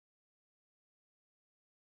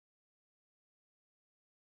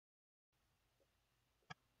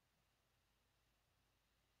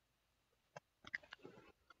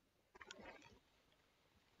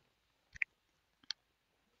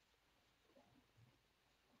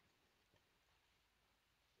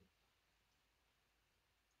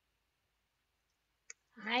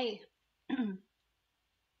Hi.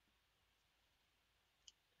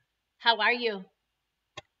 How are you?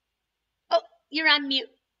 Oh, you're on mute.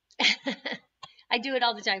 I do it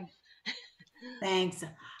all the time. Thanks.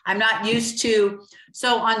 I'm not used to.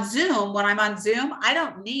 So on Zoom, when I'm on Zoom, I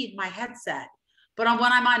don't need my headset. But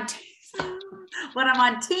when I'm on when I'm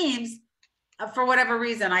on Teams, for whatever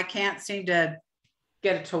reason, I can't seem to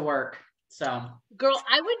get it to work. So Girl,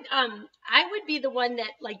 I would be the one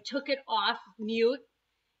that like took it off mute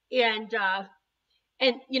and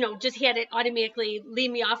just had it automatically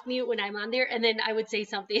leave me off mute when I'm on there and then I would say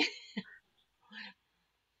something,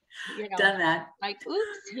 you know, done that. like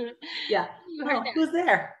oops. Yeah. You heard Oh, that. who's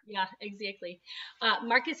there? Yeah, exactly.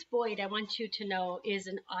 Marcus Boyd, I want you to know, is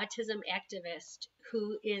an autism activist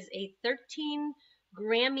who is a 13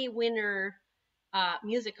 Grammy winner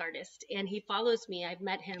music artist, and he follows me. I've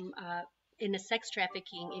met him in a sex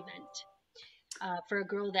trafficking event for a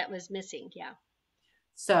girl that was missing. Yeah.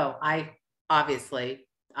 So I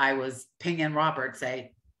was pinging Robert,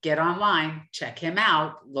 say, get online, check him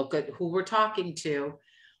out, look at who we're talking to.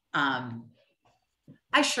 Um,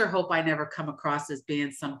 I sure hope I never come across as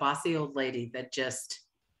being some bossy old lady that just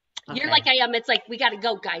You're like okay. I am. It's like, we got to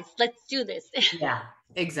go, guys. Let's do this. Yeah,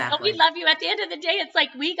 But we exactly. love you. At the end of the day, it's like,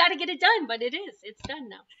 we got to get it done, but it is. It's done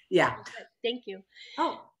now. Yeah. So good. Thank you.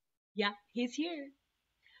 Oh, Yeah, he's here.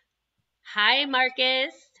 Hi,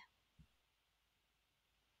 Marcus.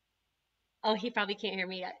 Oh, he probably can't hear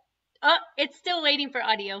me yet. Oh, it's still waiting for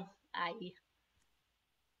audio. I.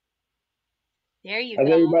 There you How's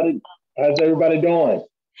go. everybody? How's everybody doing?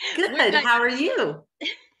 We're good. good. How are you?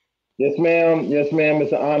 Yes, ma'am. Yes, ma'am.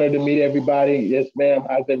 It's an honor to meet everybody. Yes, ma'am.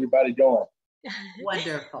 How's everybody doing?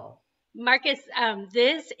 Wonderful. Marcus,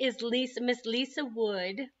 this is Miss Lisa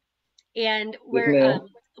Wood, and Yes, ma'am.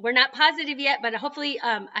 we're not positive yet, but hopefully,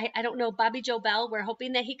 I don't know Bobby Joe Bell. We're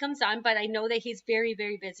hoping that he comes on, but I know that he's very,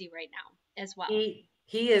 very busy right now as well.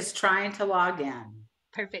 He is trying to log in.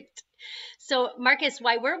 Perfect. So, Marcus,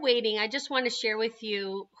 while we're waiting, I just want to share with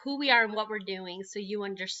you who we are and what we're doing so you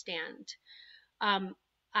understand. Um,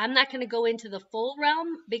 I'm not going to go into the full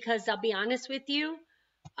realm because I'll be honest with you.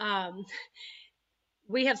 Um,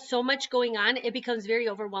 we have so much going on, it becomes very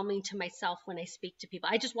overwhelming to myself when I speak to people.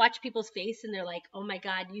 I just watch people's face and they're like, oh my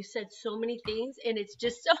God, you said so many things and it's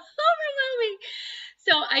just so overwhelming.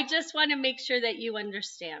 So I just want to make sure that you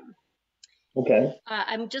understand. Okay.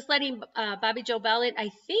 I'm just letting Bobby Joe Bell in. I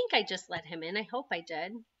think I just let him in. I hope I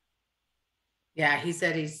did. Yeah, he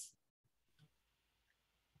said he's.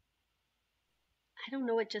 I don't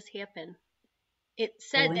know what just happened. It The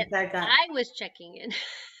said that link I got. I was checking in.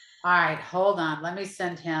 All right, hold on. Let me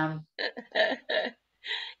send him.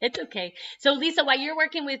 It's okay. So, Lisa, while you're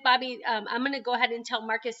working with Bobby, I'm going to go ahead and tell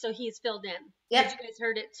Marcus so he's filled in because Yep. you guys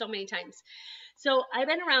heard it so many times. So, I've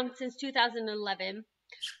been around since 2011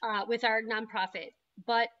 with our nonprofit,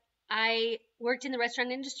 but I worked in the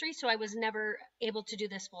restaurant industry, so I was never able to do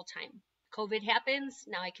this full time. COVID happens.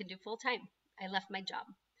 Now I can do full time. I left my job.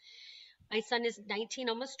 My son is 19,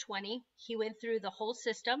 almost 20. He went through the whole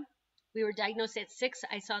system. We were diagnosed at 6.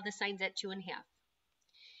 I saw the signs at 2.5.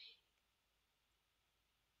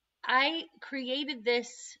 I created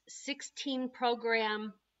this 16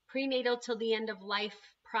 program prenatal till the end of life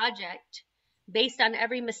project based on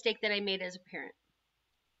every mistake that I made as a parent.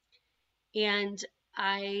 And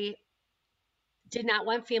I did not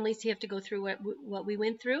want families to have to go through what we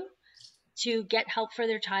went through to get help for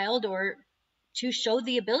their child or to show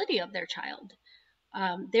the ability of their child.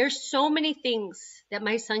 There's so many things that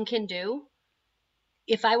my son can do.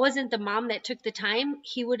 If I wasn't the mom that took the time,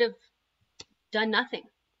 he would have done nothing.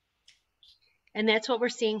 And that's what we're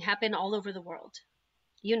seeing happen all over the world.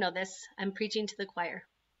 You know this. I'm preaching to the choir.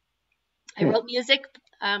 I Hmm. wrote music.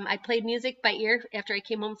 I played music by ear after I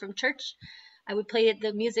came home from church. I would play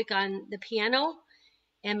the music on the piano,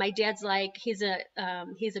 and my dad's like, he's a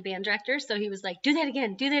band director, so he was like, do that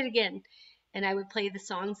again, do that again. And I would play the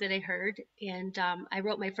songs that I heard. And I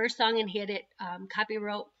wrote my first song and had it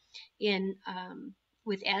copyright in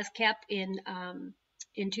with ASCAP in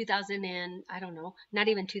 2000 and I don't know, not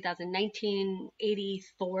even 2000,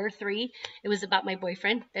 1984, 3. It was about my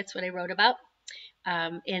boyfriend. That's what I wrote about.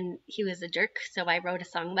 And he was a jerk, so I wrote a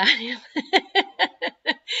song about him.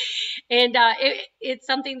 And it's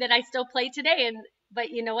something that I still play today. But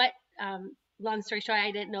you know what? Long story short,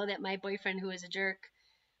 I didn't know that my boyfriend, who was a jerk,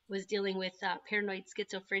 was dealing with paranoid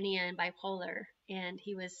schizophrenia and bipolar, and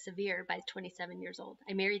he was severe by 27 years old.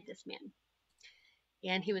 I married this man,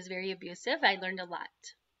 and he was very abusive. I learned a lot.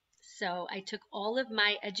 So I took all of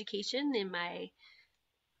my education in my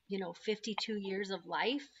 52 years of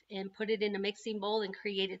life and put it in a mixing bowl and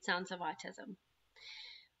created Sounds of Autism.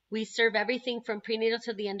 We serve everything from prenatal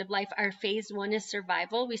to the end of life. Our phase 1 is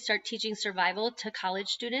survival. We start teaching survival to college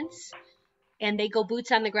students, and they go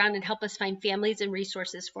boots on the ground and help us find families and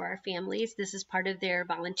resources for our families. This is part of their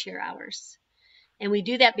volunteer hours. And we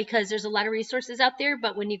do that because there's a lot of resources out there,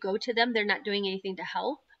 but when you go to them, they're not doing anything to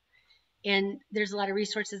help. And there's a lot of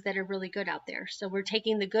resources that are really good out there. So we're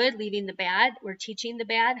taking the good, leaving the bad. We're teaching the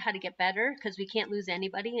bad how to get better, because we can't lose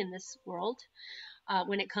anybody in this world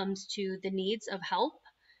when it comes to the needs of help.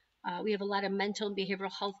 We have a lot of mental and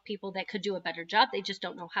behavioral health people that could do a better job. They just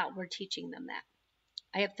don't know how. We're teaching them that.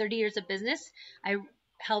 I have 30 years of business. I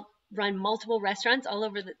help run multiple restaurants all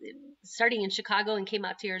over, starting in Chicago and came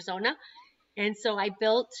out to Arizona. And so I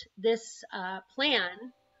built this plan.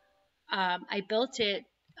 I built it,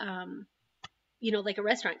 like a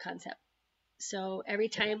restaurant concept. So every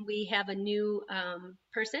time we have a new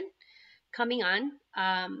person coming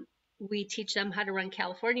on, we teach them how to run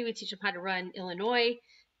California. We teach them how to run Illinois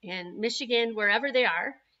and Michigan, wherever they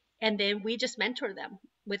are. And then we just mentor them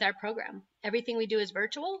with our program. Everything we do is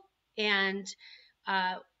virtual. And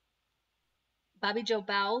Bobby Joe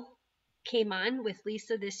Bell came on with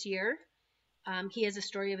Lisa this year. He has a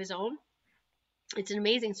story of his own. It's an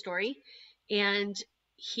amazing story. And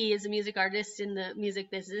he is a music artist in the music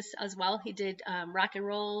business as well. He did rock and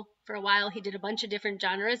roll for a while. He did a bunch of different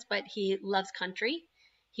genres, but he loves country.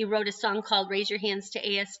 He wrote a song called Raise Your Hands to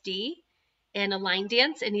ASD and a line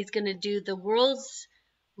dance, and he's going to do the world's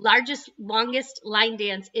longest line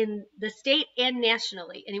dance in the state and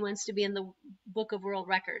nationally. And he wants to be in the Book of World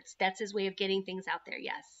Records. That's his way of getting things out there,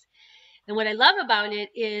 yes. And what I love about it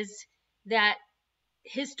is that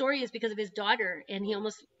his story is because of his daughter, and he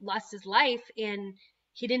almost lost his life, and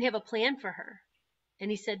he didn't have a plan for her.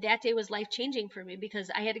 And he said that day was life-changing for me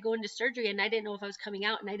because I had to go into surgery and I didn't know if I was coming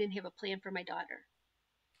out, and I didn't have a plan for my daughter.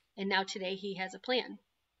 And now today he has a plan.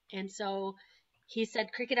 And so he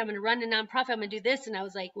said, Cricket, I'm going to run a nonprofit. I'm going to do this. And I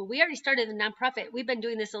was like, well, we already started the nonprofit. We've been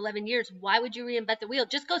doing this 11 years. Why would you reinvent the wheel?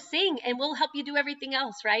 Just go sing and we'll help you do everything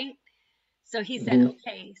else, right? So he said,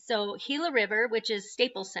 okay. So Gila River, which is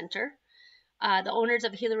Staples Center, the owners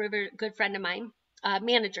of Gila River, good friend of mine,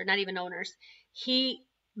 manager, not even owners, he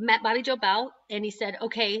met Bobby Joe Bell and he said,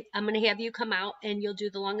 okay, I'm going to have you come out and you'll do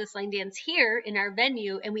the longest line dance here in our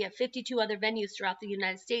venue. And we have 52 other venues throughout the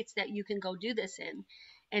United States that you can go do this in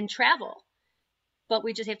and travel. But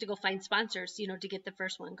we just have to go find sponsors, to get the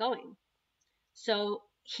first one going. So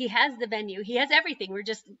he has the venue. He has everything. We're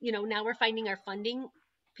just, now we're finding our funding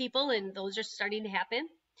people, and those are starting to happen.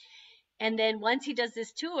 And then once he does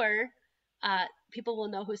this tour, people will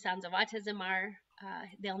know who Sounds of Autism are.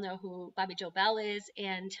 They'll know who Bobby Joe Bell is,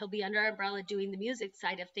 and he'll be under our umbrella doing the music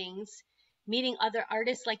side of things, meeting other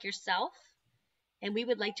artists like yourself. And we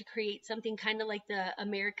would like to create something kind of like the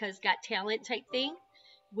America's Got Talent type thing,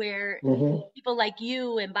 where people like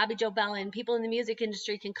you and Bobby Joe Bell and people in the music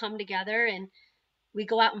industry can come together, and we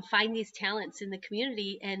go out and find these talents in the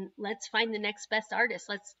community, and let's find the next best artist.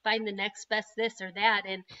 Let's find the next best this or that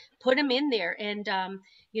and put them in there. And,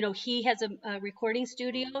 he has a recording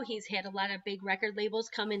studio. He's had a lot of big record labels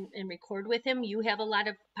come in and record with him. You have a lot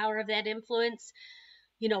of power of that influence.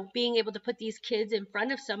 Being able to put these kids in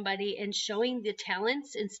front of somebody and showing the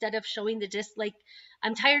talents instead of showing the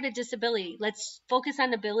I'm tired of disability. Let's focus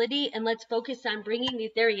on ability, and let's focus on bringing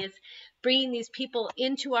these people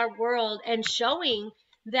into our world and showing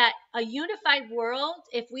that a unified world,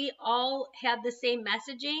 if we all have the same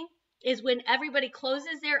messaging, is when everybody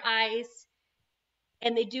closes their eyes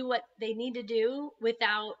and they do what they need to do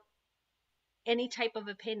without any type of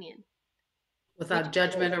opinion. Without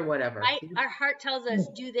judgment or whatever. Right? Our heart tells us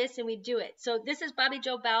do this, and we do it. So this is Bobby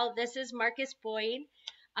Joe Bell. This is Marcus Boyd.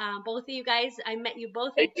 Both of you guys, I met you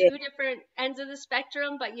both at two different ends of the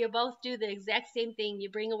spectrum, but you both do the exact same thing. You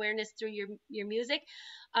bring awareness through your music.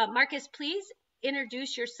 Marcus, please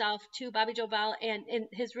introduce yourself to Bobby Joe Bell and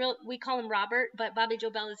his we call him Robert, but Bobby Joe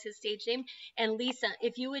Bell is his stage name. And Lisa,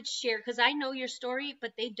 if you would share, because I know your story,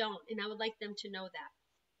 but they don't, and I would like them to know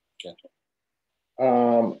that.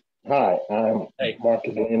 Okay. Hi, I'm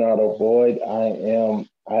Marcus Leonardo Boyd. I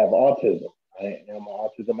have autism. I am an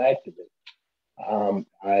autism activist.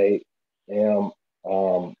 I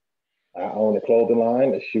own a clothing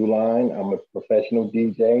line, a shoe line. I'm a professional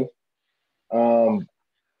DJ.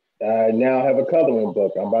 I now have a coloring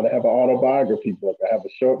book. I'm about to have an autobiography book. I have a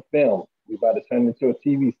short film. We're about to turn into a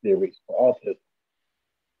TV series for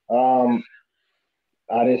autism.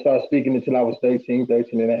 I didn't start speaking until I was 13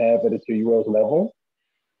 and a half at a 2-year-old level.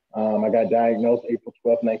 I got diagnosed April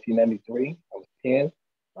 12th, 1993. I was 10.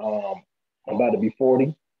 I'm about to be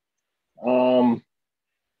 40.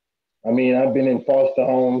 I've been in foster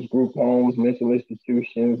homes, group homes, mental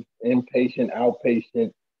institutions, inpatient,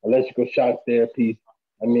 outpatient, electrical shock therapies.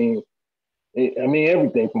 I mean,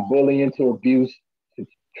 everything from bullying to abuse to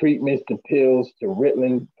treatments to pills to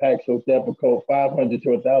Ritalin, Paxil, Depakote, 500 to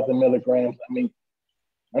 1,000 milligrams. I mean,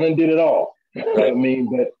 I done did it all. Right. I mean,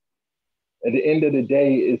 but at the end of the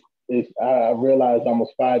day, I realized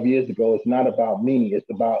almost 5 years ago, it's not about me. It's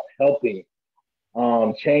about helping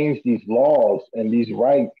change these laws and these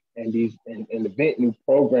rights and invent new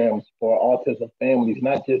programs for autism families,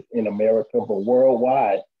 not just in America, but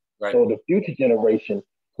worldwide. Right. So the future generation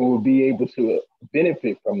who will be able to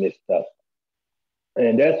benefit from this stuff.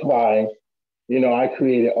 And that's why, I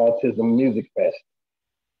created Autism Music Fest.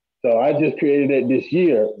 So I just created it this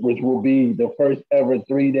year, which will be the first ever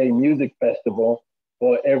 3-day music festival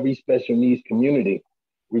for every special needs community.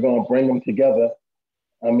 We're going to bring them together.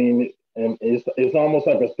 I mean, and it's almost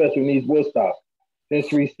like a special needs Woodstock.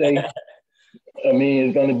 Sensory safe. I mean,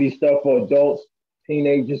 it's going to be stuff for adults,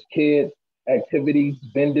 teenagers, kids, activities,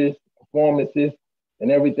 vendors, performances,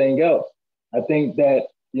 and everything else. I think that,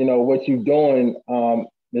 what you're doing,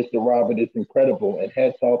 Mr. Robert, is incredible. And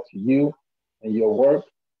hats off to you and your work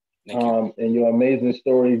and your amazing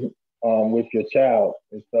stories with your child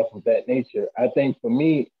and stuff of that nature. I think for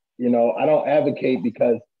me, I don't advocate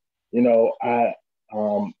because, I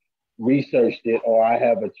researched it or I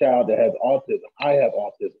have a child that has autism. I have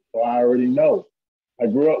autism, so I already know. I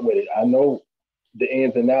grew up with it. I know the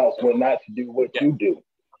ins and outs, what not to do, what you do.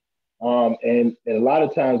 And a lot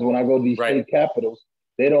of times when I go to these state capitals,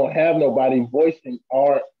 they don't have nobody voicing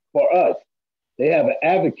art for us. They have an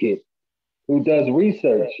advocate who does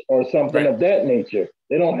research or something of that nature.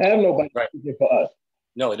 They don't have nobody speaking for us.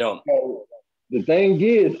 No, they don't. So the thing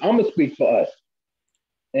is, I'm gonna speak for us.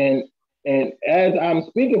 And as I'm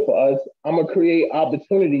speaking for us, I'm gonna create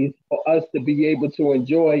opportunities for us to be able to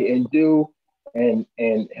enjoy and do and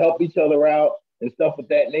help each other out and stuff of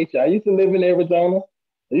that nature. I used to live in Arizona.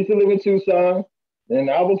 I used to live in Tucson,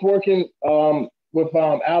 and I was working with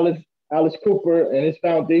Alice Cooper and his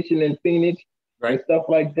foundation in Phoenix and stuff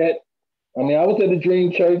like that. I mean, I was at the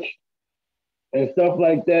Dream Church and stuff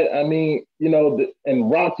like that. I mean,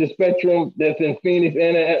 and Rock the Spectrum that's in Phoenix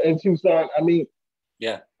and in Tucson. I mean,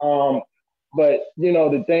 but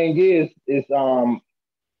the thing is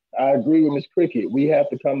I agree with Miss Cricket. We have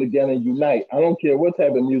to come together and unite. I don't care what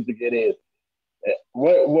type of music it is.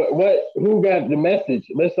 Who got the message?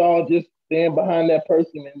 Let's all just stand behind that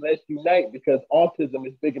person and let's unite because autism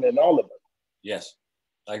is bigger than all of us. Yes,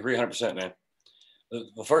 I agree 100%, man.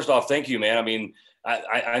 Well, first off, thank you, man. I mean,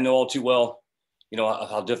 I know all too well,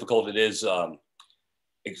 how difficult it is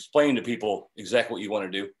explaining to people exactly what you want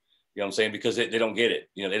to do. You know what I'm saying? Because they don't get it.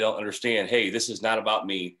 They don't understand, hey, this is not about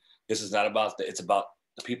me. This is not about it's about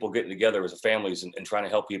the people getting together as a families and trying to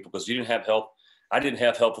help people because you didn't have help. I didn't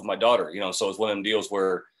have help with my daughter, so it's one of them deals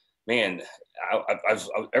where, man, I've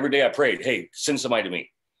every day I prayed, hey, send somebody to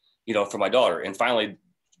me, for my daughter. And finally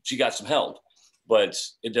she got some help, but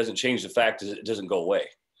it doesn't change the fact that it doesn't go away.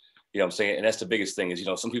 You know what I'm saying? And that's the biggest thing is,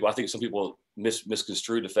 I think some people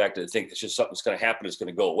misconstrue the fact that they think it's just something that's going to happen. It's going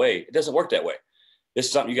to go away. It doesn't work that way. This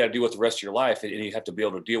is something you got to deal with the rest of your life. And you have to be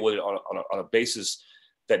able to deal with it on a basis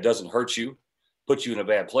that doesn't hurt you, put you in a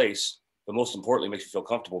bad place, but most importantly, makes you feel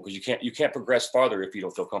comfortable because you can't progress farther if you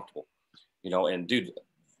don't feel comfortable, and dude,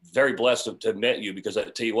 very blessed to have met you because I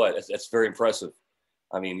tell you what, that's very impressive.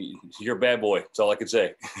 I mean, you're a bad boy. That's all I can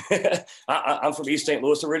say. I'm from East St.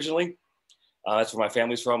 Louis originally. That's where my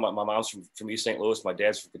family's from. My mom's from East St. Louis. My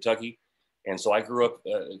dad's from Kentucky. And so I grew up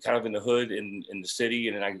kind of in the hood in the city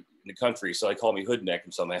and then in the country. So they call me hood neck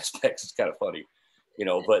in some aspects. It's kind of funny,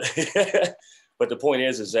 but, but the point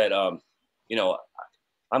is that,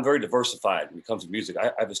 I'm very diversified when it comes to music.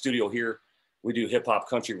 I have a studio here. We do hip hop,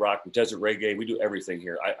 country rock, desert reggae. We do everything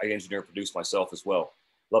here. I engineer and produce myself as well.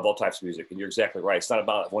 Love all types of music. And you're exactly right. It's not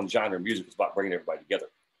about one genre of music. It's about bringing everybody together.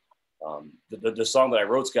 The song that I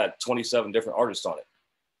wrote's got 27 different artists on it.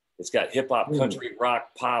 It's got hip hop, country,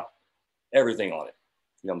 rock, pop, everything on it.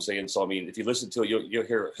 You know what I'm saying? So, I mean, if you listen to it, you'll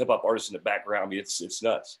hear hip hop artists in the background. I mean, it's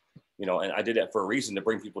nuts, and I did that for a reason to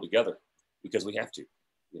bring people together because we have to,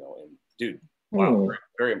 and dude, wow,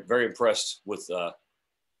 very, very impressed with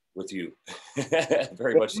you.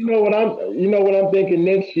 Very much. You know what I'm thinking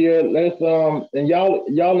next year. Let's and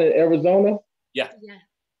y'all in Arizona? Yeah.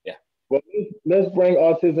 Well, let's bring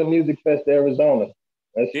Autism Music Fest to Arizona.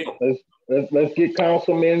 Let's get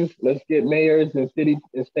councilmen, let's get mayors and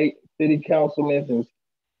state city councilmen and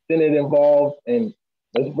Senate involved, and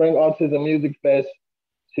let's bring Autism Music Fest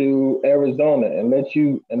to Arizona and let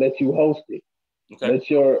you host it. Okay. Let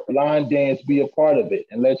your line dance be a part of it,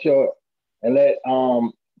 and let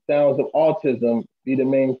Sounds of Autism be the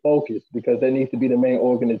main focus because that needs to be the main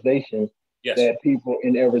organization Yes. that people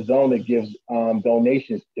in Arizona gives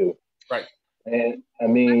donations to. Right. And I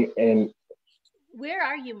mean, and Where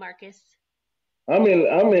are you, Marcus? I'm in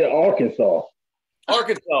Arkansas,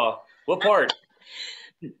 Arkansas. What part?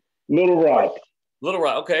 Little Rock. Little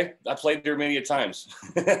Rock. Okay, I played there many times.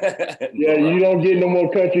 Yeah, you don't get no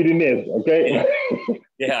more country than this, okay?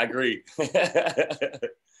 Yeah, I agree.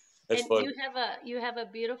 That's And fun. you have a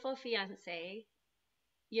beautiful fiance.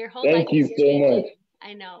 Your whole life Thank you is so changing. much.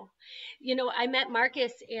 I know. You know, I met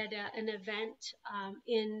Marcus at an event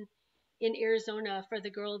in Arizona for the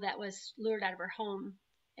girl that was lured out of her home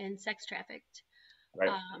and sex trafficked. Right.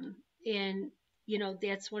 And you know,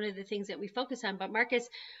 that's one of the things that we focus on. But Marcus,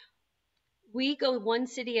 we go one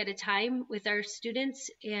city at a time with our students,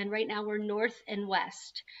 and right now we're north and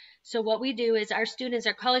west. So what we do is our students,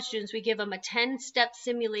 our college students, we give them a 10-step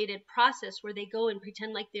simulated process where they go and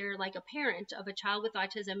pretend like they're like a parent of a child with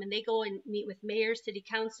autism, and they go and meet with mayors, city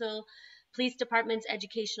council, police departments,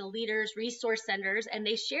 educational leaders, resource centers, and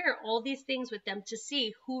they share all these things with them to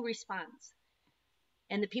see who responds.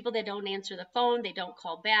 And the people that don't answer the phone, they don't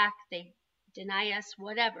call back, they deny us,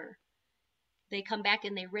 whatever, they come back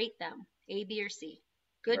and they rate them A, B, or C,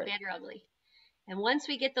 good, Right. bad, or ugly. And once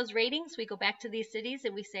we get those ratings, we go back to these cities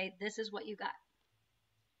and we say, this is what you got.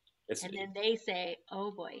 And then they say,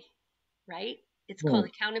 oh boy, right? It's called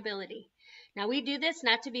accountability. Now, we do this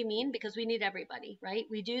not to be mean, because we need everybody, right?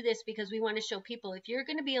 We do this because we want to show people, if you're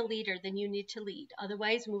going to be a leader, then you need to lead.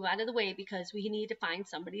 Otherwise, move out of the way, because we need to find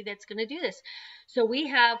somebody that's going to do this. So we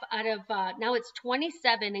have out of, now it's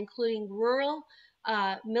 27, including rural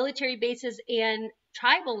military bases and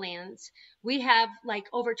tribal lands. We have like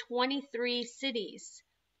over 23 cities.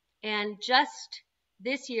 And just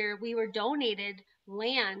this year, we were donated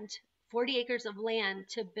land, 40 acres of land,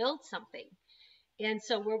 to build something. And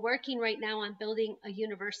so we're working right now on building a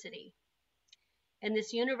university. And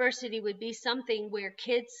this university would be something where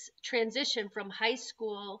kids transition from high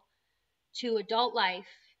school to adult life,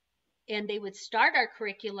 and they would start our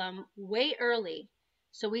curriculum way early.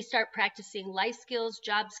 So we start practicing life skills,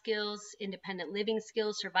 job skills, independent living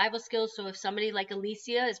skills, survival skills. So if somebody like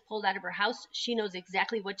Alicia is pulled out of her house, she knows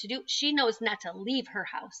exactly what to do. She knows not to leave her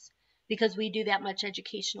house, because we do that much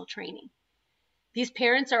educational training. These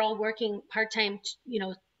parents are all working part-time, you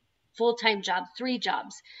know, full-time jobs, 3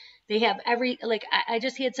 jobs. They have every, like, I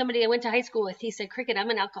just had somebody I went to high school with. He said, Cricket, I'm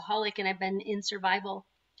an alcoholic and I've been in survival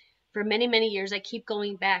for many, many years. I keep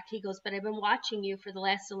going back. He goes, but I've been watching you for the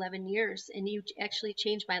last 11 years and you actually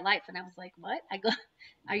changed my life. And I was like, what? I go,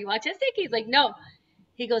 are you autistic? He's like, no.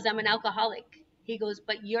 He goes, I'm an alcoholic. He goes,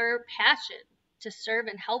 but your passion to serve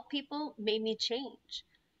and help people made me change.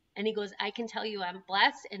 And he goes, I can tell you I'm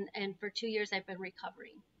blessed. And for 2 years, I've been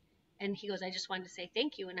recovering. And he goes, I just wanted to say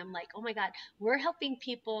thank you. And I'm like, oh my God, we're helping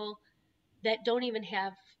people that don't even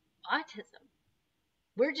have autism.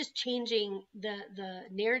 We're just changing the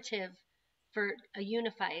narrative for a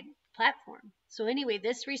unified platform. So anyway,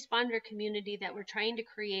 this responder community that we're trying to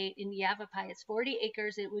create in Yavapai, it's 40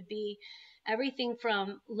 acres. It would be everything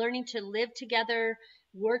from learning to live together,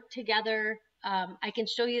 work together. I can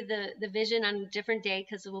show you the vision on a different day,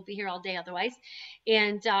 because we'll be here all day otherwise.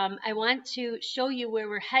 And I want to show you where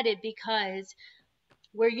we're headed, because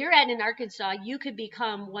where you're at in Arkansas, you could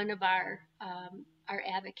become one of our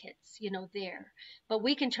advocates, you know, there. But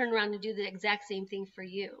we can turn around and do the exact same thing for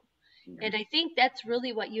you. Mm-hmm. And I think that's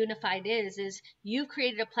really what Unified is you've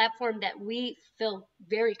created a platform that we feel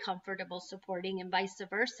very comfortable supporting, and vice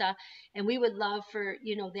versa. And we would love for,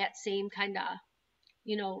 you know, that same kind of,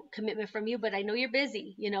 you know, commitment from you. But I know you're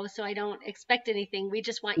busy, you know, so I don't expect anything. We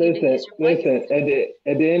just want you to use your voice. Listen,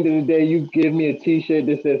 at the end of the day, you give me a t-shirt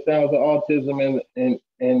that says Sounds of Autism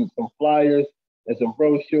and some flyers and some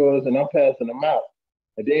brochures, and I'm passing them out.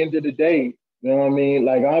 At the end of the day, you know what I mean?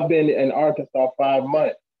 Like, I've been in Arkansas 5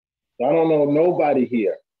 months, so I don't know nobody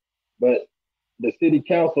here, but the city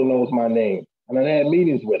council knows my name, and I had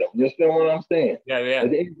meetings with them. You understand what I'm saying? Yeah. At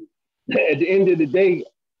the end of the day,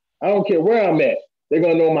 I don't care where I'm at, they're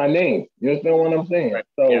gonna know my name. You understand what I'm saying? Right.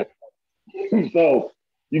 So, yeah. So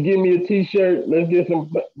you give me a t-shirt, let's get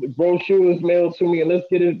some brochures mailed to me, and let's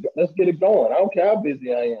get it going. I don't care how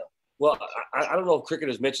busy I am. Well, I don't know if Cricket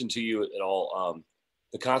has mentioned to you at all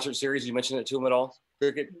the concert series. You mentioned it to him at all,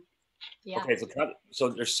 Cricket? Yeah. Okay, so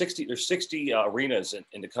there's 60 arenas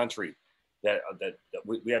in the country that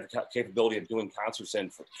we have the capability of doing concerts in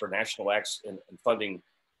for national acts and funding,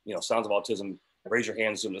 you know, Sounds of Autism. Raise your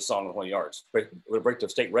hands doing the song in 20 yards. We'll break the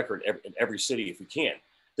state record in every city if we can.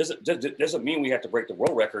 Doesn't mean we have to break the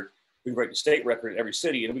world record. We can break the state record in every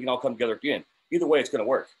city, and we can all come together again. Either way, it's going to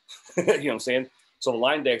work. You know what I'm saying? So the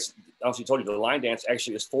line dance, I actually told you, the line dance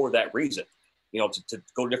actually is for that reason. to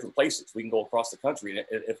go to different places. We can go across the country. And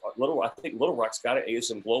I think Little Rock's got an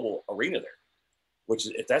ASM Global Arena there, which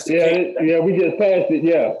is, if that's the case. We just passed it.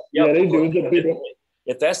 Yeah, they do.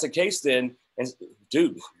 If that's the case, then, and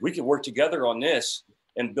dude, we can work together on this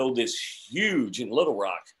and build this huge in Little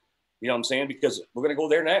Rock. You know what I'm saying? Because we're going to go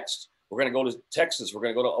there next. We're going to go to Texas. We're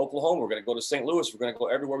going to go to Oklahoma. We're going to go to St. Louis. We're going to go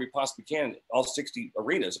everywhere we possibly can, all 60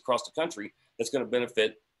 arenas across the country. That's going to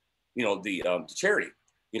benefit, the charity.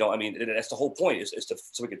 I mean, that's the whole point is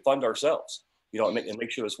so we can fund ourselves, and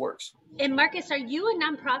make sure this works. And Marcus, are you a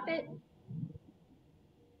nonprofit?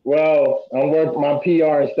 Well, I'm working my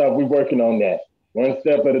PR and stuff. We're working on that one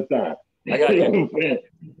step at a time. I got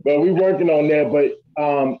it. But we're working on that.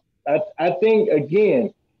 But I think,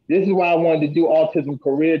 again, this is why I wanted to do Autism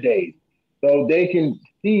Career Days. So they can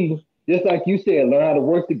see, just like you said, learn how to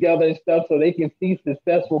work together and stuff, so they can see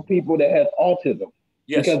successful people that have autism.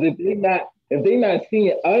 Yes. Because if they're not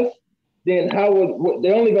seeing us, then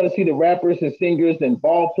they're only going to see the rappers and singers and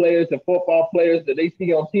ball players and football players that they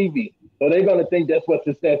see on TV. So they're going to think that's what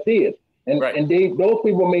success is. And those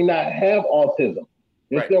people may not have autism.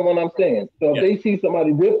 You understand what I'm saying? So if they see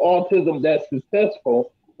somebody with autism that's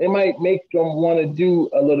successful, it might make them want to do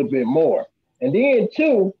a little bit more. And then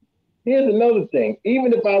too, here's another thing.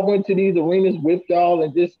 Even if I went to these arenas with y'all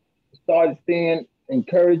and just started saying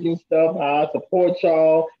encouraging stuff, how I support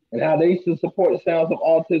y'all and how they should support the sounds of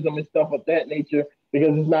autism and stuff of that nature,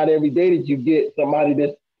 because it's not every day that you get somebody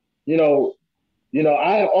that's,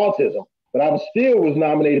 I have autism, but I still was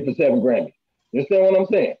nominated for 7 Grammys. You understand what I'm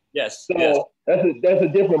saying? Yes. So yes. that's a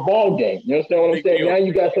different ball game. You understand what I'm saying? Now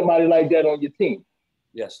you got somebody like that on your team.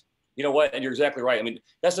 Yes. You know what? And you're exactly right. I mean,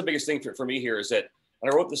 that's the biggest thing for me here is that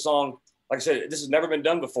when I wrote the song, like I said, this has never been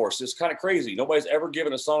done before. So it's kind of crazy. Nobody's ever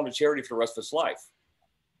given a song to charity for the rest of its life.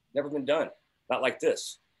 Never been done. Not like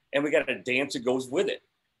this. And we got a dance that goes with it.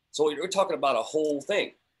 So we're talking about a whole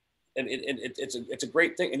thing. And it's a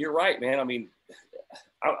great thing. And you're right, man. I mean,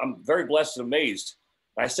 I'm very blessed and amazed.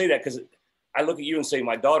 And I say that because I look at you and say,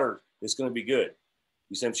 my daughter is going to be good.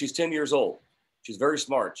 You said she's 10 years old. She's very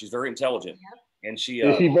smart. She's very intelligent. Yep. And she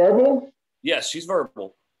is she verbal? Yes, she's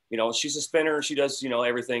verbal. She's a spinner. She does,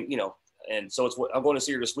 everything, and so I'm going to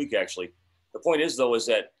see her this week, actually. The point is, though, is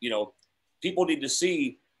that, people need to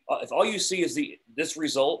see, if all you see is this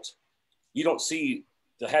result, you don't see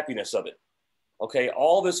the happiness of it. Okay.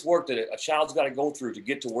 All this work that a child's got to go through to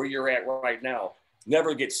get to where you're at right now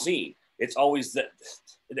never gets seen. It's always that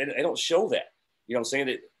they don't show that, I'm saying,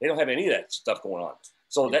 that they don't have any of that stuff going on.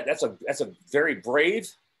 So that's a very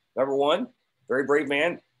brave, number one, very brave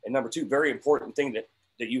man. And number two, very important thing that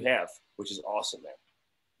you have, which is awesome, man.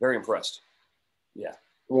 Very impressed. Yeah.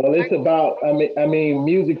 Well, it's about, I mean,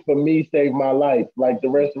 music for me saved my life. Like the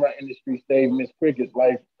restaurant industry saved Miss Crickett's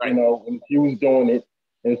life, when she was doing it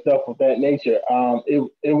and stuff of that nature.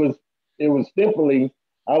 It was simply,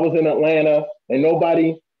 I was in Atlanta and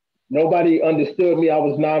nobody understood me. I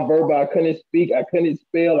was nonverbal. I couldn't speak. I couldn't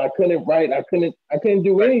spell. I couldn't write. I couldn't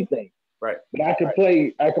do anything. Right. But I can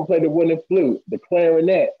play the wooden flute, the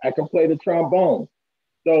clarinet. I can play the trombone.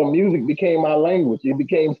 So music became my language. It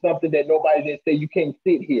became something that nobody did say, you can't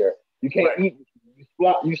sit here. You can't eat.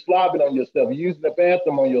 You slobbing on yourself. You're using the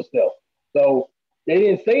bathroom on yourself. So they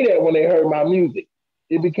didn't say that when they heard my music.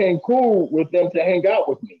 It became cool with them to hang out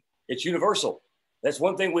with me. It's universal. That's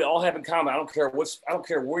one thing we all have in common. I don't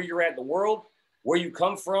care where you're at in the world, where you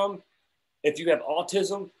come from. If you have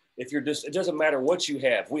autism, it doesn't matter what you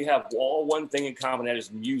have. We have all one thing in common, that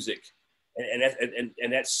is music.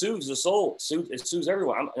 And that soothes the soul. It soothes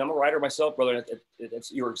everyone. I'm a writer myself, brother.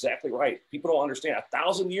 You're exactly right. People don't understand.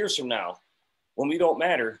 1,000 years from now, when we don't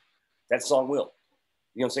matter, that song will.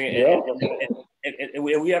 You know what I'm saying? Yeah. And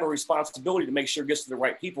we have a responsibility to make sure it gets to the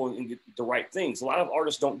right people and get the right things. A lot of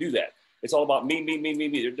artists don't do that. It's all about me.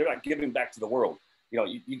 They're not giving back to the world.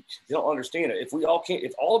 You don't understand it.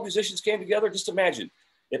 If all musicians came together, just imagine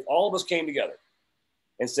if all of us came together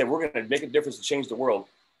and said, we're going to make a difference and change the world,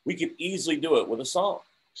 we could easily do it with a song.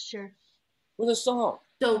 Sure. With a song.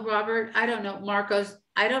 So Robert, I don't know, Marcos,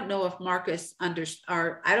 I don't know if Marcus I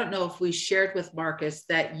don't know if we shared with Marcus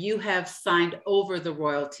that you have signed over the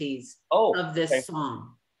royalties of this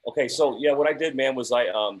song. Okay. So yeah, what I did, man, was I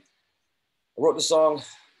wrote the song,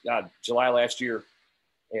 July last year,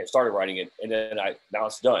 and started writing it. And then now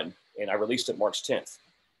it's done. And I released it March 10th.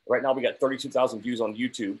 Right now we got 32,000 views on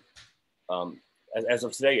YouTube. As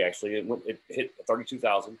of today, actually, it hit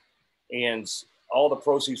 32,000, and all the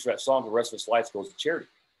proceeds for that song for the rest of its life goes to charity.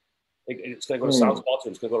 It's going to go to Sounds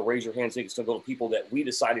Baltimore. It's going to go to Raise Your Hands. It's going to go to people that we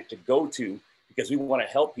decided to go to because we want to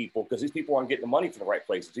help people, because these people aren't getting the money from the right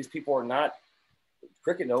places. These people are not,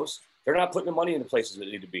 Cricket knows, they're not putting the money in the places that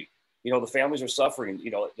they need to be. You know, the families are suffering.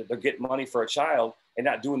 You know, they're getting money for a child and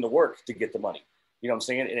not doing the work to get the money. You know what I'm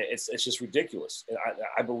saying? And it's just ridiculous. And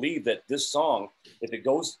I believe that this song, if it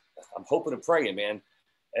goes, I'm hoping and praying, man,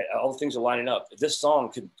 all the things are lining up. This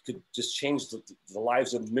song could just change the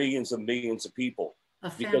lives of millions of people.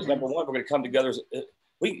 Because number one, we're going to come together.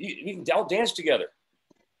 We can all dance together.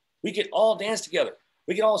 We can all dance together.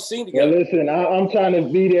 We can all sing together. Well, listen, I'm trying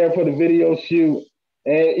to be there for the video shoot.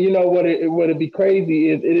 And you know what it'd be crazy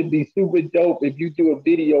is it'd be super dope if you do a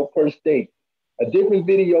video per state. A different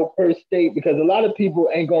video per state, because a lot of people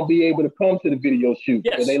ain't gonna be able to come to the video shoot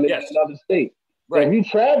because they live in another state. Right. So if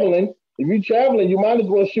you're traveling, you might as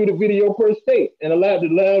well shoot a video per state and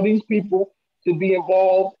allow these people to be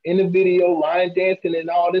involved in the video, line dancing and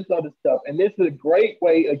all this other stuff. And this is a great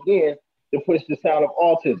way, again, to push the sound of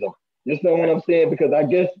autism. You know what I'm saying? Because I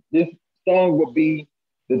guess this song would be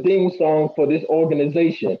the theme song for this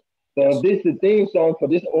organization. So if this is the theme song for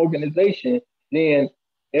this organization, then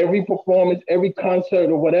every performance, every concert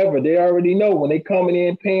or whatever, they already know when they coming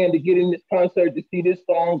in paying to get in this concert to see this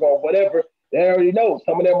song or whatever, they already know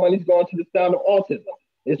some of their money's going to the sound of autism.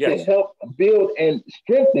 It's to help build and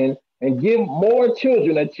strengthen and give more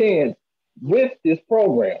children a chance with this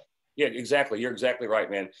program. Yeah, exactly. You're exactly right,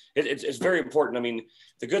 man. It's very important. I mean,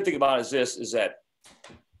 the good thing about it is that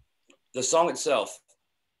the song itself,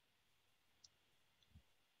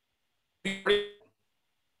 have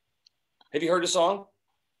you heard the song?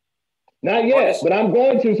 Not yet, but I'm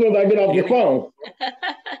going to as soon as I get off the phone.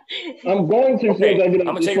 I'm going to as soon as I get off the phone.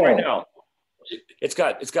 I'm gonna tell you right now. It's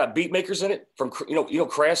got beat makers in it from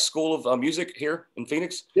Crass School of Music here in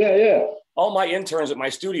Phoenix. Yeah. All my interns at my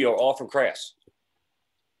studio are all from Crass.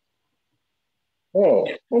 Oh,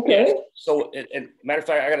 okay. Yeah. So, and matter of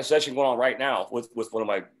fact, I got a session going on right now with one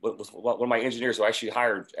of my engineers who I actually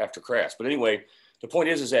hired after Crass. But anyway, the point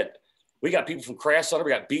is that we got people from Crass on it.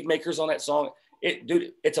 We got beat makers on that song.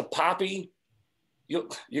 Dude, it's a poppy. You're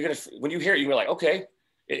gonna, when you hear it, you're like, okay,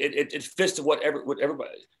 it fits to what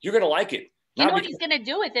everybody. You're gonna like it. You know what he's gonna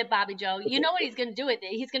do with it, Bobby Joe. You know what he's gonna do with it.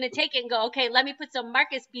 He's gonna take it and go, okay, let me put some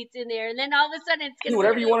Marcus beats in there, and then all of a sudden it's gonna do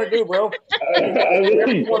whatever you want to do, bro.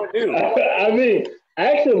 Whatever you want to do. I mean,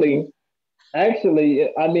 actually,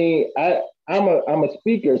 I mean, I'm a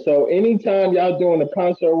speaker, so anytime y'all doing a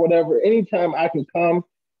concert or whatever, anytime I can come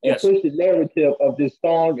and push the narrative of this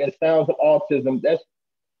song and sounds of autism, that's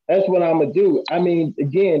what I'm gonna do. I mean,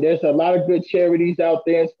 again, there's a lot of good charities out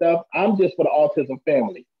there and stuff. I'm just for the autism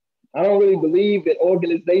family. I don't really believe in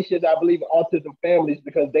organizations. I believe in autism families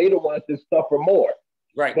because they the ones that suffer more.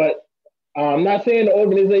 Right. But I'm not saying the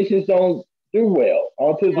organizations don't do well.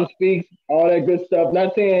 Autism Speaks, all that good stuff.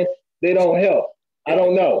 Not saying they don't help. I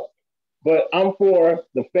don't know. But I'm for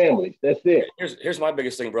the families. That's it. Here's my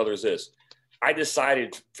biggest thing, brother, is this. I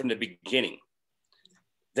decided from the beginning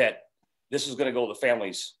that this was going to go to the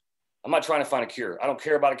families. I'm not trying to find a cure. I don't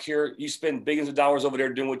care about a cure. You spend billions of dollars over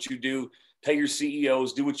there doing what you do, pay your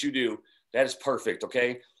CEOs, do what you do. That is perfect,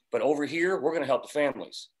 okay? But over here, we're going to help the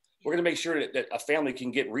families. We're going to make sure that a family can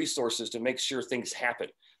get resources to make sure things happen.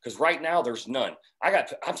 Because right now, there's none.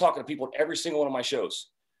 I'm talking to people at every single one of my shows.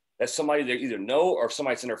 That's somebody they either know or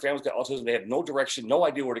somebody that's in their family's got autism. They have no direction, no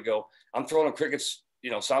idea where to go. I'm throwing on Cricket's,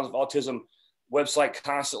 Sounds of Autism website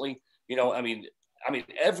constantly. I mean,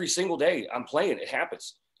 every single day I'm playing, it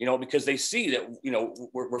happens, because they see that,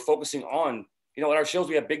 we're focusing on, at our shows,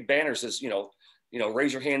 we have big banners as,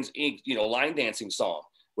 Raise Your Hands Inc., line dancing song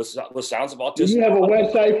with Sounds of Autism. Do you have a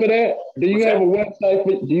website for that? Do you have a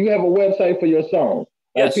website for your song?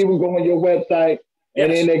 Like people go on your website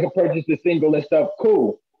and then they can purchase the single and stuff.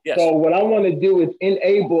 Cool. Yes. So what I want to do is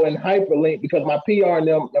enable and hyperlink, because my PR and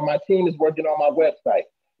my team is working on my website.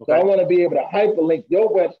 Okay. So I want to be able to hyperlink your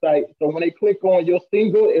website. So when they click on your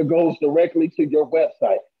single, it goes directly to your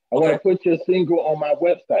website. I want to put your single on my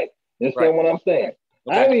website. You understand what I'm saying?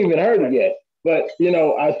 Okay. I haven't even heard it yet, but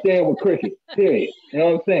I stand with Cricket, period. You know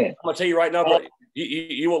what I'm saying? I'm going to tell you right now, but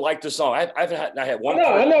you will like the song. I had one. No,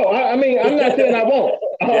 I know. I mean, I'm not saying I won't.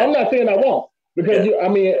 I'm not saying I won't, because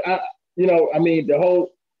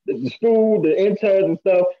the school, the interns and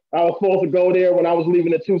stuff, I was supposed to go there when I was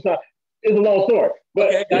leaving at Tucson. It's a long story. But,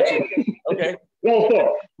 okay, got you. Okay. Long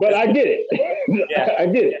story. But I get it. Yeah. I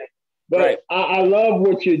get it. But I love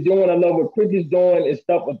what you're doing. I love what Cricket's doing and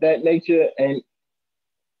stuff of that nature. And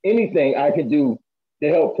anything I can do to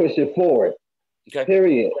help push it forward. Okay.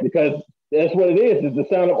 Period. Because that's what it is. It's the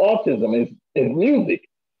sound of autism. It's music.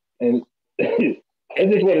 And it's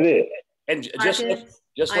just what it is. And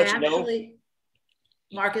just let you know.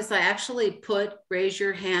 Marcus, I actually put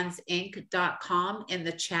raiseyourhandsinc.com in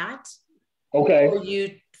the chat. Okay.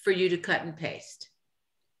 For you to cut and paste.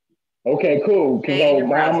 Okay, cool. Stay in your So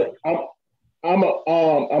browser. I'm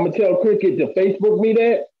gonna tell Cricket to Facebook me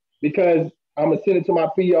that because I'm gonna send it to my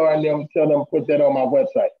PR and then tell them to put that on my website.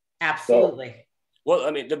 So Absolutely. Well,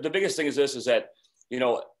 I mean, the biggest thing is this: is that you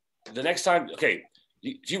know, the next time, okay,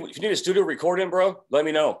 if you need a studio recording, bro, let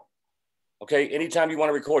me know. Okay, anytime you want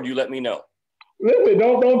to record, you let me know. listen,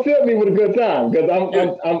 don't tempt me with a good time because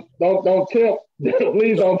Dude, I'm don't tempt.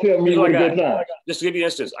 Please don't tempt me here's what with I a got. good time. Just to give you an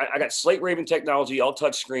instance, I got Slate Raven technology, all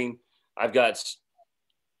touch screen. I've got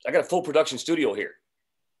I got a full production studio here.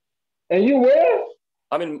 And you where?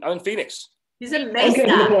 I'm in Phoenix. He's in I'm catching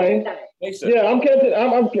the Mesa. plane. Mesa. Yeah, I'm catching.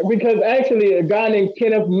 I'm because actually a guy named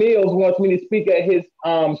Kenneth Mills wants me to speak at his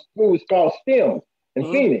school. It's called STEM in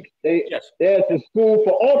Mhm. Phoenix. Yes. There's a school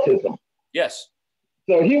for autism. Yes.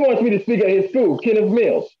 So he wants me to speak at his school, Kenneth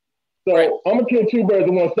Mills. So Right. I'm gonna kill two birds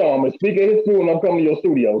with one stone. I'm gonna speak at his school and I'm coming to your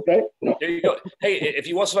studio. Okay? There you go. Hey, if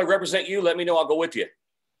you want somebody to represent you, let me know. I'll go with you.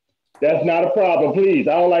 That's not a problem. Please,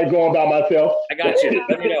 I don't like going by myself. I got you.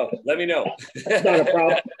 Let me know. Let me know. That's not a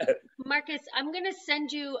problem. Marcus,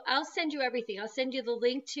 I'll send you everything. I'll send you the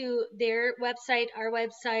link to their website, our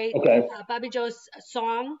website, Okay. Bobby Joe's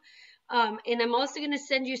song. And I'm also going to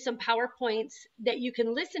send you some PowerPoints that you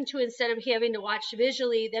can listen to instead of having to watch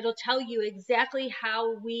visually. That'll tell you exactly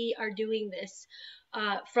how we are doing this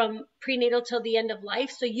from prenatal till the end of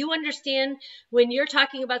life. So you understand when you're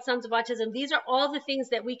talking about Sons of Autism, these are all the things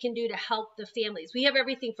that we can do to help the families. We have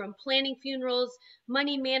everything from planning funerals,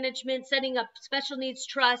 money management, setting up special needs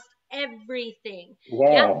trust, everything.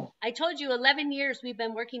 Wow. Yeah, I told you 11 years we've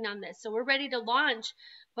been working on this. So we're ready to launch.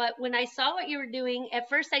 But when I saw what you were doing, at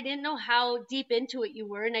first I didn't know how deep into it you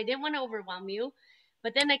were, and I didn't want to overwhelm you.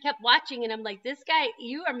 But then I kept watching, and I'm like, this guy,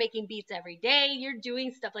 you are making beats every day. You're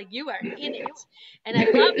doing stuff like you are in it. And I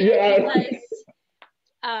love it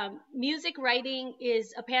because music writing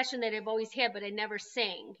is a passion that I've always had, but I never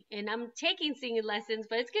sang. And I'm taking singing lessons,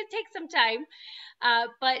 but it's going to take some time.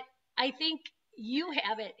 But I think you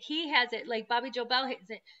have it. He has it. Like Bobby Joe Bell has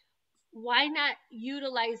it. Why not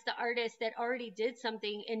utilize the artists that already did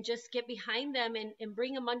something and just get behind them and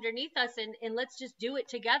bring them underneath us and let's just do it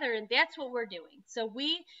together. And that's what we're doing. So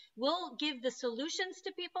we will give the solutions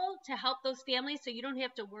to people to help those families so you don't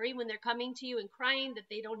have to worry when they're coming to you and crying that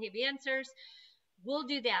they don't have answers. We'll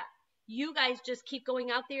do that. You guys just keep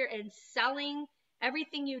going out there and selling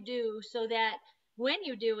everything you do so that when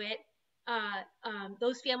you do it,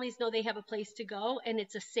 those families know they have a place to go and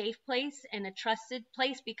it's a safe place and a trusted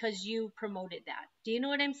place because you promoted that. Do you know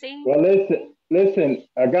what I'm saying? Well, listen.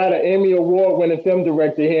 I got an Emmy Award-winning film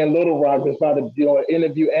director here in Little Rock that's about to do an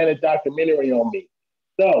interview and a documentary on me.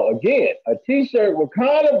 So again, a T-shirt will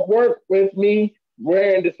kind of work with me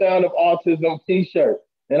wearing the Sound of Autism T-shirt,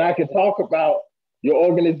 and I can talk about your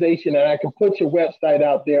organization and I can put your website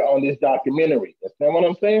out there on this documentary. You understand what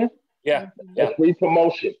I'm saying? Yeah. That's free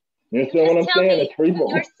promotion. You understand what I'm Tell saying? me It's free your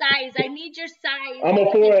promotion. size. I need your size. I'm a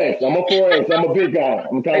 4X. I'm a 4X. I'm a big guy.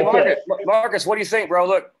 I'm Hey, kind of Marcus, what do you think, bro?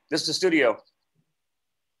 Look, this is the studio.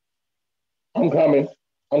 I'm coming.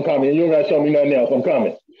 I'm coming. You don't gotta show me nothing else. I'm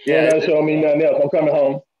coming. You Yeah. don't gotta show me nothing else. I'm coming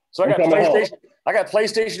home. So I I'm got coming home. PlayStation. I got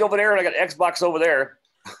PlayStation over there, and I got Xbox over there.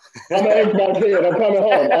 I'm an Xbox head. I'm coming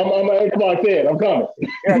home. I'm an Xbox head. I'm coming.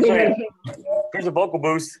 Yeah, I'm saying. Here's a vocal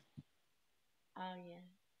boost. Oh yeah.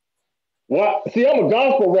 Well, see, I'm a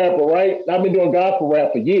gospel rapper, right? I've been doing gospel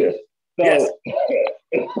rap for years. So Yes.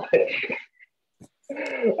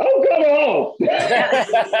 I'm coming home.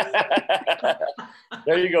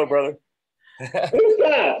 There you go, brother. It's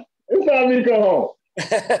time. It's time for me to come home.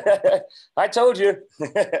 I told you.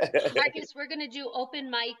 Marcus, we're going to do open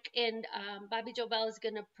mic, and Bobby Joe Bell is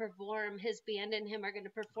going to perform. His band and him are going to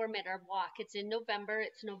perform at our walk. It's in November.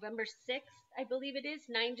 It's November 6th, I believe it is,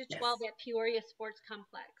 9 to 12 at Peoria Sports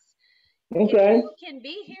Complex. Okay. If you can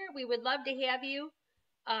be here, we would love to have you.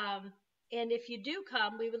 And if you do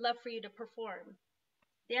come, we would love for you to perform.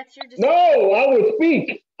 That's your decision. No, I would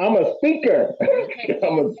speak. I'm a speaker. Okay.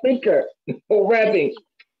 I'm a speaker. No rapping.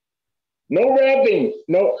 No rapping.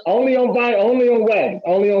 No, only on wax. Only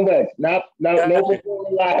on wax. Not no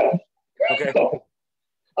performing live. Okay.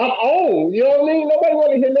 I'm old. You know what I mean? Nobody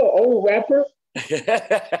want to hear no old rapper.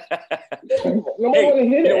 Nobody want to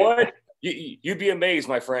hear that. You know what? You'd be amazed,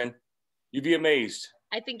 my friend. You'd be amazed.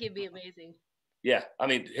 I think it'd be amazing. Yeah. I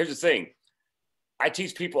mean, here's the thing. I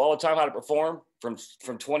teach people all the time how to perform from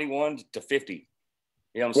 21 to 50.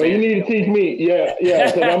 You know what I'm saying? Well, you need to teach me. Yeah,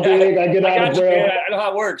 because I'm big. I get out of breath. I know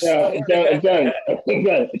how it works. Yeah, done.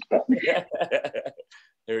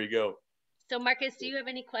 There you go. So, Marcus, do you have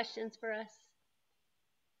any questions for us?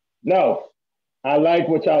 No, I like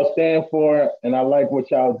what y'all stand for, and I like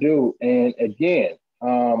what y'all do. And again,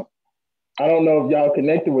 I don't know if y'all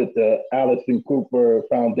connected with the Allison Cooper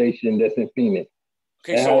Foundation that's in Phoenix.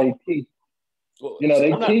 Okay, and so how they teach. well, You know, so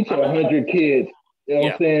they I'm not, teach 100 kids. You know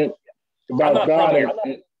what I'm saying? I'm About not from God here.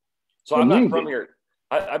 So I'm not music. from here.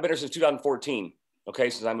 I've been here since 2014. Okay,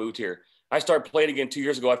 since I moved here. I started playing again 2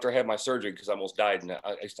 years ago after I had my surgery because I almost died, and I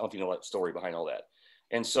don't know if you know that story behind all that.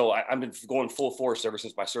 And so I've been going full force ever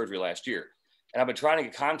since my surgery last year. And I've been trying to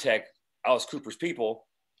get contact Alice Cooper's people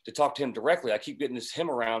to talk to him directly. I keep getting him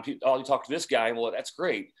around. Oh, you talk to this guy. Well, that's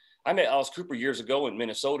great. I met Alice Cooper years ago in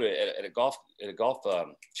Minnesota at a golf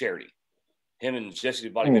charity. Him and Jesse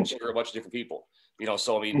Body Ventura, a bunch of different people. You know,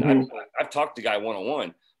 so I mean, I've talked to the guy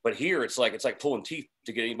one-on-one, but here it's like pulling teeth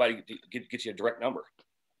to get anybody to get you a direct number.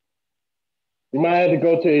 You might have to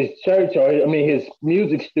go to his church or his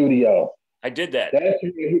music studio. I did that.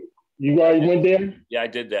 You already went there? Yeah, I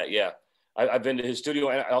did that. Yeah, I've been to his studio,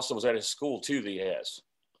 and I also was at his school too that he has.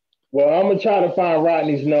 Well, I'm gonna try to find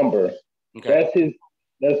Rodney's number. Okay.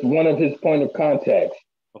 That's one of his point of contacts.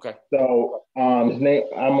 Okay. So his name,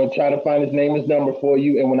 I'm gonna try to find his name, his number for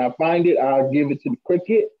you, and when I find it, I'll give it to the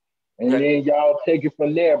cricket, and then y'all take it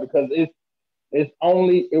from there because it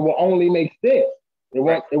will only make sense. It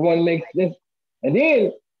won't make sense. And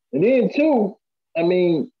then too, I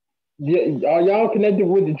mean, are y'all connected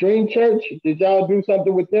with the Dream Church? Did y'all do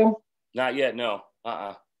something with them? Not yet, no.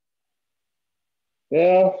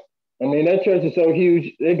 Yeah, I mean that church is so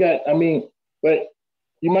huge. But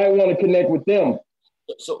you might want to connect with them.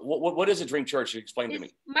 So what is a Dream Church? Explain to me.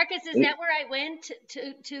 Marcus, is that where I went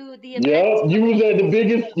to the event? Yep, you was at the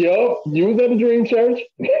biggest. Yep, you was at the Dream Church.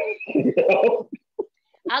 Yep.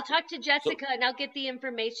 I'll talk to Jessica and I'll get the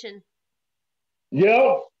information.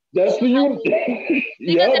 Yep, that's for you. Because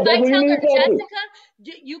if I tell her, Jessica,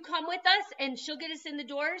 you come with us and she'll get us in the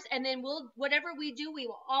doors, and then whatever we do, we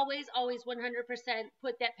will always 100%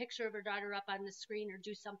 put that picture of her daughter up on the screen or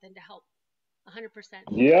do something to help. 100%.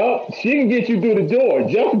 Yep, she can get you through the door.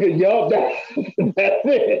 Jessica, yep, that's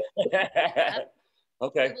it. Yep.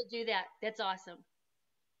 Okay. We will do that. That's awesome.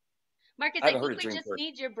 Marcus, I think we just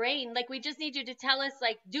need your brain. Like, we just need you to tell us,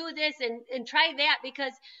 like, do this and try that,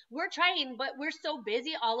 because we're trying, but we're so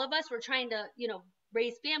busy, all of us. We're trying to,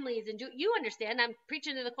 raise families and you understand. I'm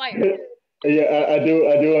preaching to the choir. Yeah, I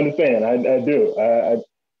do understand. I do.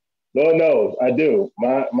 Lord knows, I do.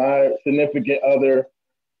 My significant other,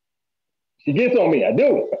 she gets on me. I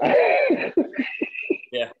do.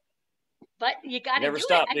 Yeah. But you got to do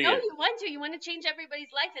stop, it. I know you want to. You want to change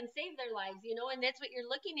everybody's life and save their lives, and that's what you're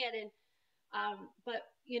looking at. And but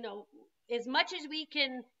as much as we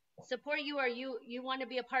can support you, or you want to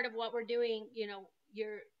be a part of what we're doing,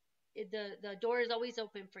 the door is always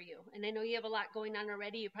open for you. And I know you have a lot going on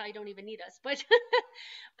already. You probably don't even need us, but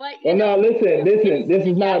no, listen. This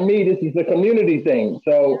is not me. This is a community thing.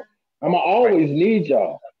 So I'm gonna always need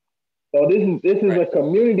y'all. So this is a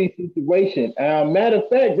community situation. Matter of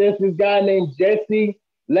fact, there's this guy named Jesse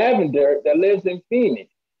Lavender that lives in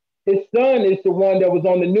Phoenix. His son is the one that was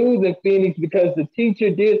on the news in Phoenix because the teacher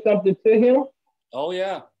did something to him. Oh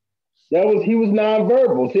yeah. He was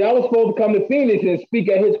nonverbal. See, I was supposed to come to Phoenix and speak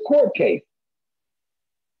at his court case.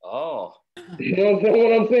 Oh. You know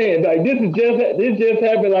what I'm saying? Like this just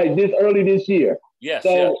happened like this early this year. Yes.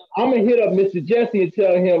 So I'm gonna hit up Mr. Jesse and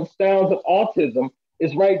tell him Sounds of Autism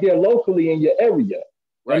is right there locally in your area.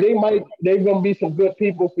 Right. And they're gonna be some good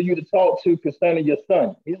people for you to talk to concerning your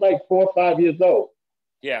son. He's like 4 or 5 years old.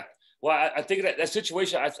 Yeah. Well, I think that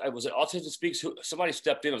situation, I was at Autism Speaks. Somebody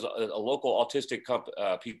stepped in. It was a local autistic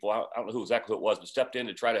people. I don't know exactly who it was, but stepped in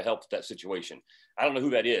to try to help with that situation. I don't know who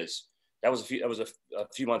that is. That was a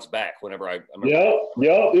few months back. Whenever I remember.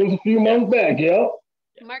 Yeah. It was a few months back. Yeah.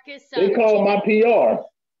 Marcus, they called my PR.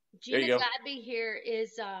 Gina Godby here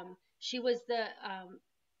is she was the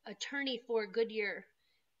attorney for Goodyear,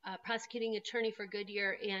 prosecuting attorney for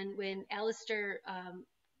Goodyear, and when Alistair,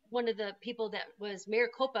 one of the people that was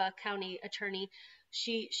Maricopa County attorney,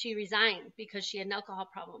 she resigned because she had an alcohol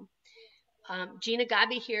problem. Gina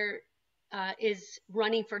Godby here is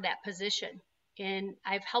running for that position, and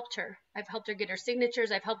I've helped her. I've helped her get her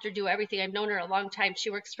signatures. I've helped her do everything. I've known her a long time. She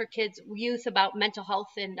works for youth about mental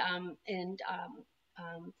health and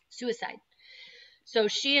suicide. So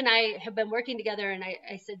she and I have been working together, and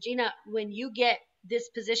I said, Gina, when you get this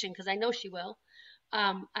position, because I know she will,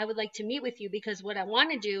 I would like to meet with you, because what I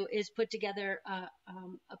want to do is put together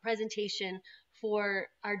a presentation for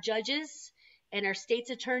our judges and our state's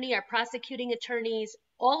attorney, our prosecuting attorneys,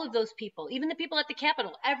 all of those people, even the people at the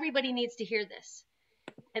Capitol. Everybody needs to hear this,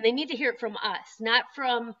 and they need to hear it from us, not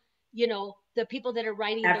from the people that are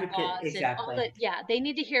writing the laws. Exactly. And they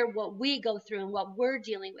need to hear what we go through and what we're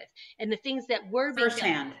dealing with and the things that we're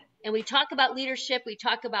firsthand. and we talk about leadership. We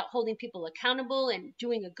talk about holding people accountable and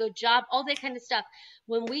doing a good job, all that kind of stuff.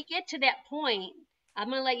 When we get to that point, I'm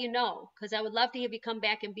going to let you know, because I would love to have you come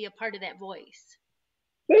back and be a part of that voice.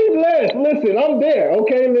 Listen, I'm there.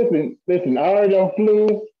 Okay, listen. I already done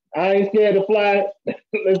flew. I ain't scared to fly.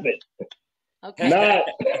 Listen. Okay. Not.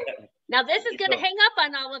 Now this is going to hang up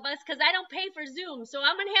on all of us because I don't pay for Zoom, so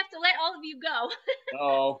I'm going to have to let all of you go.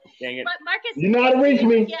 Oh, dang it! But Marcus, you know how to reach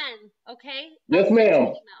me again. Okay. Yes,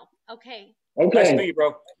 ma'am. Okay. Okay. Nice to meet you,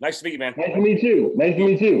 bro. Nice to meet you, man. Nice to meet you. Nice to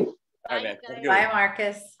meet you. All right, man. Bye,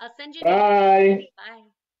 Marcus. I'll send you. Bye. Bye.